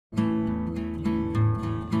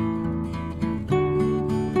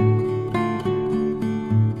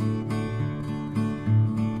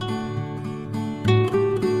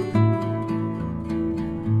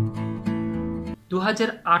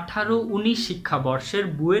2018-19 শিক্ষাবর্ষের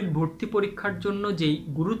বুয়েট ভর্তি পরীক্ষার জন্য যেই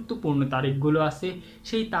গুরুত্বপূর্ণ তারিখগুলো আছে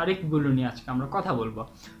সেই তারিখগুলো নিয়ে আজকে আমরা কথা বলবো।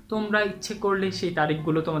 তোমরা ইচ্ছে করলে সেই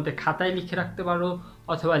তারিখগুলো তোমাদের খাতায় লিখে রাখতে পারো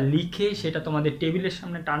অথবা লিখে সেটা তোমাদের টেবিলের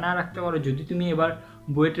সামনে টানা রাখতে পারো যদি তুমি এবার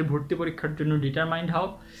বুয়েটের ভর্তি পরীক্ষার জন্য ডিটারমাইন্ড হও।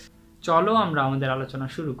 চলো আমরা আমাদের আলোচনা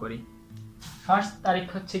শুরু করি। ফার্স্ট তারিখ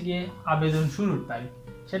হচ্ছে গিয়ে আবেদন শুরুর তারিখ,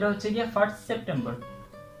 সেটা হচ্ছে গিয়ে 1 সেপ্টেম্বর।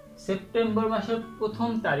 সেপ্টেম্বর মাসের প্রথম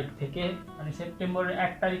তারিখ থেকে মানে সেপ্টেম্বরের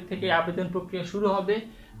 1 তারিখ থেকে আবেদন প্রক্রিয়া শুরু হবে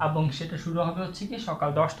এবং সেটা শুরু হবে হচ্ছে কি সকাল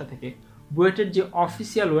 10টা থেকে। বুয়েটের যে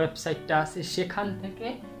অফিসিয়াল ওয়েবসাইটটা আছে সেখান থেকে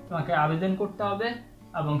তোমাকে আবেদন করতে হবে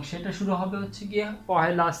এবং সেটা শুরু হবে হচ্ছে গিয়ে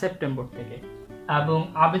 1 সেপ্টেম্বর থেকে এবং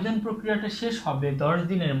আবেদন প্রক্রিয়াটা শেষ হবে 10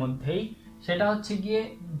 দিনের মধ্যেই, সেটা হচ্ছে গিয়ে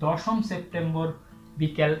 10ম সেপ্টেম্বর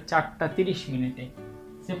বিকেল 4টা 30 মিনিটে।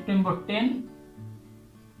 সেপ্টেম্বর 10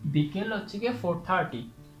 বিকেল হচ্ছে গিয়ে 4:30।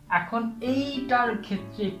 এখন এইটার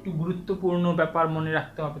ক্ষেত্রে একটু গুরুত্বপূর্ণ ব্যাপার মনে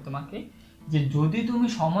রাখতে হবে তোমাকে যে যদি তুমি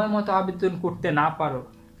সময় মতো আবেদন করতে না পারো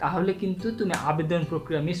তাহলে কিন্তু তুমি আবেদন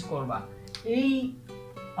প্রক্রিয়া মিস করবা। এই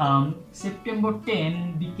সেপ্টেম্বর 10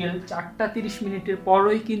 বিকেল 4টা 30 মিনিটের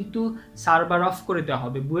পরই কিন্তু সার্ভার অফ করে দেওয়া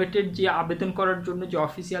হবে। বুয়েটের যে আবেদন করার জন্য যে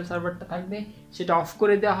অফিসিয়াল সার্ভারটা থাকবে সেটা অফ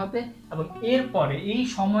করে দেওয়া হবে এবং এরপরে এই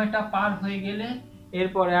সময়টা পার হয়ে গেলে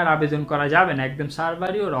এরপরে আর আবেদন করা যাবে না, একদম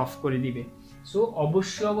সার্ভারই ওরা অফ করে দিবে। সো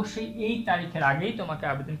অবশ্যই এই তারিখের আগেই তোমাকে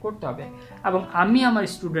আবেদন করতে হবে এবং আমি আমার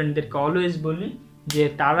স্টুডেন্টদেরকে অলওয়েজ বলি যে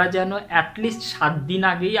তারা যেন অ্যাটলিস্ট 7 দিন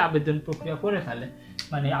আগেই আবেদন প্রক্রিয়া করে ফেলে,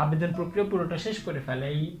 মানে আবেদন প্রক্রিয়া পুরোটা শেষ করে ফেলে।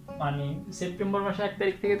 এই মানে সেপ্টেম্বর মাসের 1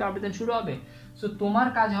 তারিখ থেকে তো আবেদন শুরু হবে। সো তোমার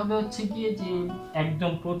কাজ হবে হচ্ছে গিয়ে যে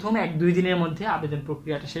একদম প্রথম 1-2 দিনের মধ্যে আবেদন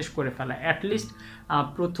প্রক্রিয়াটা শেষ করে ফেলা, অ্যাটলিস্ট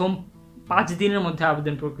প্রথম 5 দিনের মধ্যে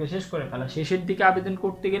আবেদন প্রক্রিয়া শেষ করে ফেলা। শেষের দিকে আবেদন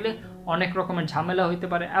করতে গেলে অনেক রকমের ঝামেলা হতে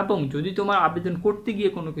পারে এবং যদি তোমার আবেদন করতে গিয়ে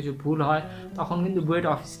কোনো কিছু ভুল হয় তখন কিন্তু বুয়েট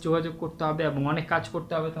অফিসে যোগাযোগ করতে হবে এবং অনেক কাজ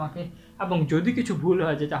করতে হবে তোমাকে, এবং যদি কিছু ভুল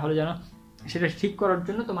হয়ে যায় তাহলে যেন সেটা ঠিক করার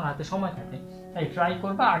জন্য তোমার হাতে সময় থাকে, তাই ট্রাই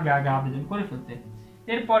করবা আগে আবেদন করে ফেলতে।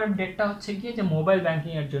 এরপরের ডেটটা হচ্ছে গিয়ে যে মোবাইল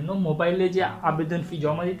ব্যাংকিং এর জন্য মোবাইলে যে আবেদন ফি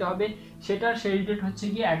জমা দিতে হবে সেটার শেষ ডেট হচ্ছে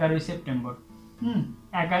গিয়ে 11 সেপ্টেম্বর।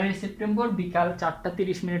 11 সেপ্টেম্বর বিকাল 4টা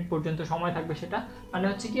 30 মিনিট পর্যন্ত সময় থাকবে। সেটা মানে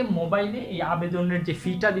হচ্ছে কি মোবাইলে এই আবেদনের যে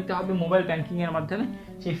ফিটা দিতে হবে মোবাইল ব্যাংকিং এর মাধ্যমে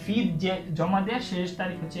সেই ফি যে জমা দেওয়ার শেষ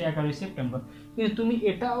তারিখ হচ্ছে 11 সেপ্টেম্বর। কিন্তু তুমি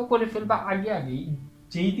এটাও করে ফেলবা আগেই,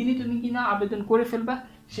 যেই দিনই তুমি কিনা আবেদন করে ফেলবা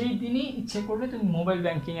সেই দিনই ইচ্ছে করলে তুমি মোবাইল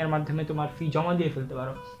ব্যাংকিং এর মাধ্যমে তোমার ফি জমা দিয়ে ফেলতে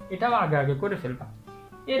পারো, এটাও আগে করে ফেলবা।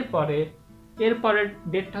 এরপরের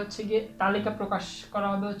ডেটটা হচ্ছে গিয়ে তালিকা প্রকাশ করা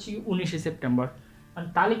হবে হচ্ছে 19 সেপ্টেম্বর। মানে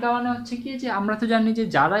তালিকা মানে হচ্ছে কি যে আমরা তো জানি যে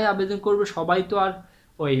যারাই আবেদন করবে সবাই তো আর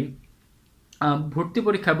ওই ভর্তি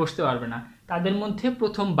পরীক্ষায় বসতে পারবে না, তাদের মধ্যে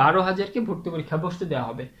প্রথম 12,000কে ভর্তি পরীক্ষায় বসতে দেওয়া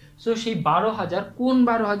হবে। সো সেই 12,000 কোন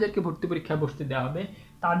 12,000কে ভর্তি পরীক্ষায় বসতে দেওয়া হবে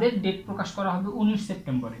তাদের ডেট প্রকাশ করা হবে 19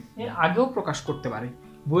 সেপ্টেম্বরে। এর আগেও প্রকাশ করতে পারে,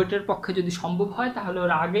 বুয়েটের পক্ষে যদি সম্ভব হয় তাহলে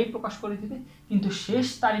ওরা আগেই প্রকাশ করে দিবে, কিন্তু শেষ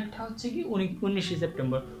তারিখটা হচ্ছে কি 19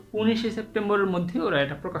 সেপ্টেম্বর। 19 সেপ্টেম্বরের মধ্যে ওরা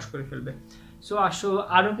এটা প্রকাশ করে ফেলবে। সো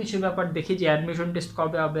আরও কিছু ব্যাপার দেখি যে অ্যাডমিশন টেস্ট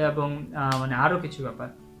কবে হবে এবং মানে আরও কিছু ব্যাপার।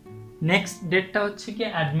 নেক্সট ডেটটা হচ্ছে কি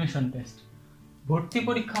অ্যাডমিশন টেস্ট। ভর্তি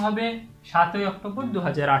পরীক্ষা হবে 7 অক্টোবর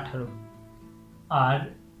 2018 আর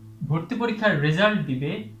ভর্তি পরীক্ষার রেজাল্ট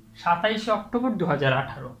দিবে 27 অক্টোবর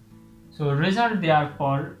 2018। সো রেজাল্ট দেওয়ার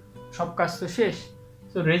পর সব কাজ তো শেষ।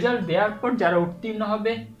 সো রেজাল্ট দেওয়ার পর যারা উত্তীর্ণ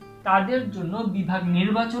হবে তাদের জন্য বিভাগ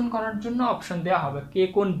নির্বাচন করার জন্য অপশন দেওয়া হবে, কে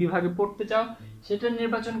কোন বিভাগে পড়তে চাও সেটা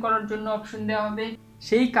নির্বাচন করার জন্য অপশন দেওয়া হবে।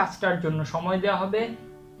 সেই কাজটার জন্য সময় দেওয়া হবে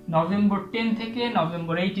নভেম্বর 10 থেকে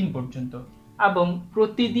নভেম্বর 18 পর্যন্ত এবং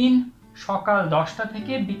প্রতিদিন সকাল 10টা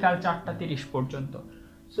থেকে বিকাল 4টা 30 পর্যন্ত।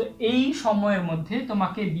 সো এই সময়ের মধ্যে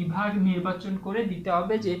তোমাকে বিভাগ নির্বাচন করে দিতে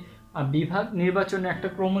হবে, যে বিভাগ নির্বাচনে একটা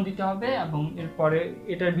ক্রম দিতে হবে এবং এরপরে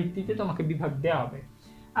এটার ভিত্তিতে তোমাকে বিভাগ দেওয়া হবে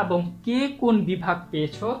এবং কে কোন বিভাগ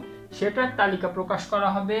পেয়েছো সেটার তালিকা প্রকাশ করা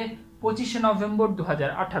হবে 25 নভেম্বর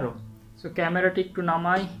 2018। সো ক্যামেরাটি একটু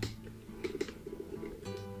নামাই।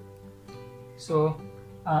 সো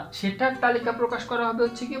সেটার তালিকা প্রকাশ করা হবে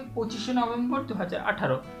হচ্ছে কি 25 নভেম্বর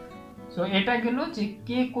 2018। সো এটা গেল যে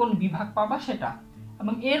কে কোন বিভাগ পাবা সেটা,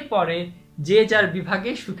 এবং এরপরে যে যার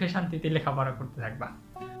বিভাগে সুখে শান্তিতে লেখাপড়া করতে থাকবা।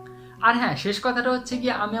 আর হ্যাঁ, শেষ কথাটা হচ্ছে কি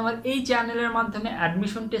আমি আমার এই চ্যানেলের মাধ্যমে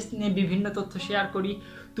অ্যাডমিশন টেস্ট নিয়ে বিভিন্ন তথ্য শেয়ার করি।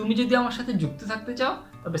 তুমি যদি আমার সাথে যুক্ত থাকতে চাও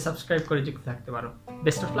তবে সাবস্ক্রাইব করে যুক্ত থাকতে পারো।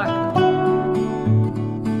 Best of luck.